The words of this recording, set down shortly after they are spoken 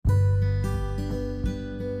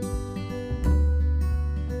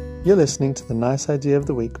You're listening to the Nice Idea of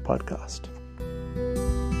the Week podcast.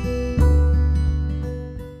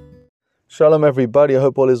 Shalom everybody, I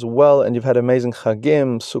hope all is well and you've had amazing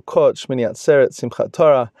Chagim, Sukkot, Shmini Atzeret, Simchat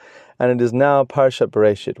Torah, and it is now Parasha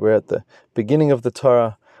Bereishis. We're at the beginning of the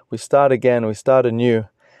Torah. We start again, we start anew,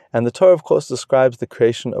 and the Torah of course describes the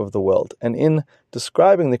creation of the world. And in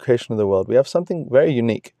describing the creation of the world, we have something very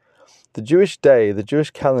unique. The Jewish day, the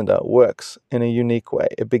Jewish calendar works in a unique way.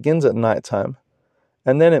 It begins at nighttime,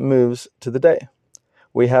 and then it moves to the day.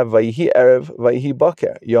 We have Vayihi Erev, Vayihi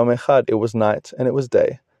Boker, Yom Echad, it was night and it was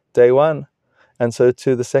day, day one. And so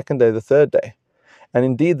to the second day, the third day. And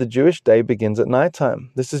indeed, the Jewish day begins at nighttime.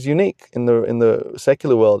 This is unique in the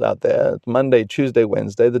secular world out there. Monday, Tuesday,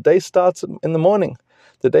 Wednesday, the day starts in the morning.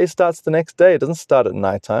 The day starts the next day. It doesn't start at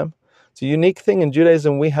nighttime. It's a unique thing in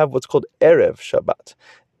Judaism. We have what's called Erev Shabbat,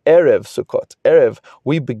 Erev Sukkot, Erev.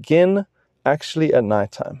 We begin actually at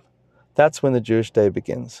nighttime. That's when the Jewish day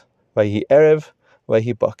begins. Vayihi Erev,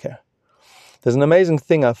 Vayihi Boker. There's an amazing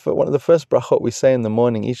thing. One of the first brachot we say in the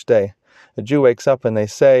morning each day. A Jew wakes up and they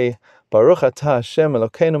say, Baruch atah Hashem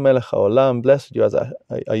Elokeinu melech haolam, blessed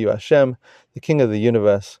are you Hashem, the King of the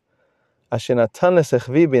universe. Asher natan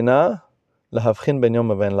lesechvi bina lahavchin ben yom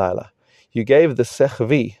uben laila. You gave the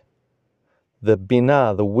sechvi, the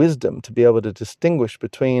bina, the wisdom, to be able to distinguish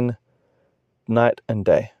between night and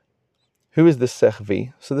day. Who is this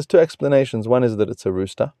sechvi? So there's two explanations. One is that it's a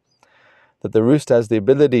rooster, that the rooster has the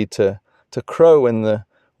ability to crow when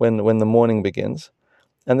the morning begins.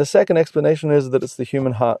 And the second explanation is that it's the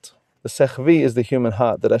human heart. The sechvi is the human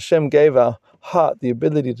heart, that Hashem gave our heart the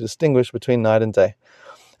ability to distinguish between night and day.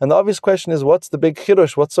 And the obvious question is, what's the big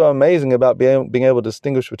chidush? What's so amazing about being able to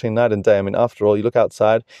distinguish between night and day? I mean, after all, you look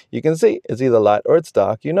outside, you can see it's either light or it's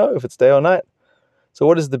dark. You know if it's day or night. So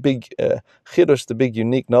what is the big chidush, the big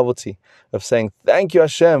unique novelty of saying, thank you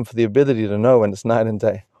Hashem for the ability to know when it's night and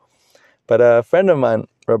day? But a friend of mine,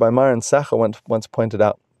 Rabbi Myron Sacher, once pointed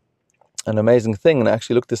out an amazing thing, and I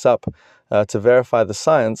actually looked this up to verify the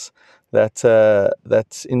science,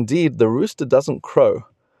 that indeed the rooster doesn't crow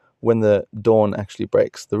when the dawn actually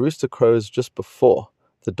breaks. The rooster crows just before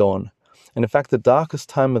the dawn. And in fact, the darkest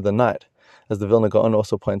time of the night, as the Vilna Gaon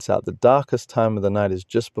also points out, the darkest time of the night is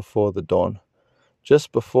just before the dawn.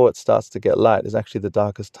 Just before it starts to get light is actually the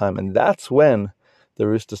darkest time, and that's when the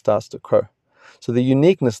rooster starts to crow. So the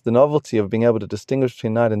uniqueness, the novelty of being able to distinguish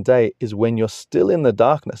between night and day is when you're still in the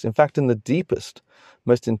darkness, in fact in the deepest,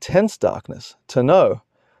 most intense darkness, to know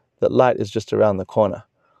that light is just around the corner.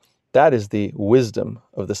 That is the wisdom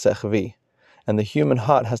of the sechvi. And the human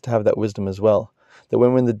heart has to have that wisdom as well. That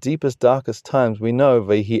when we're in the deepest, darkest times, we know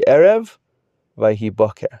Vayihi Erev, Vayihi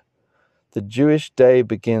Boker. The Jewish day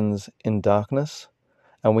begins in darkness,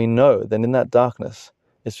 and we know that in that darkness,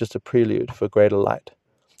 it's just a prelude for greater light.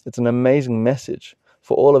 It's an amazing message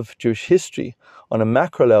for all of Jewish history on a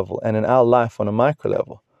macro level and in our life on a micro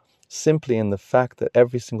level, simply in the fact that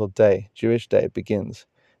every single day, Jewish day, begins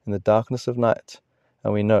in the darkness of night,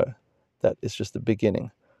 and we know that it's just the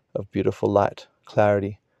beginning of beautiful light,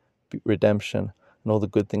 clarity, redemption, and all the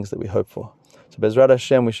good things that we hope for. So Bezrat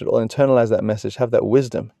Hashem, we should all internalize that message, have that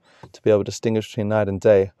wisdom to be able to distinguish between night and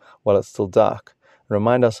day while it's still dark, and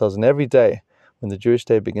remind ourselves in every day when the Jewish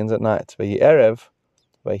day begins at night, Vayihi Erev,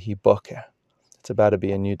 Vayihi Boker. It's about to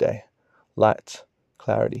be a new day. Light,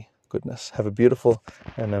 clarity, goodness. Have a beautiful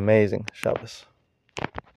and amazing Shabbos.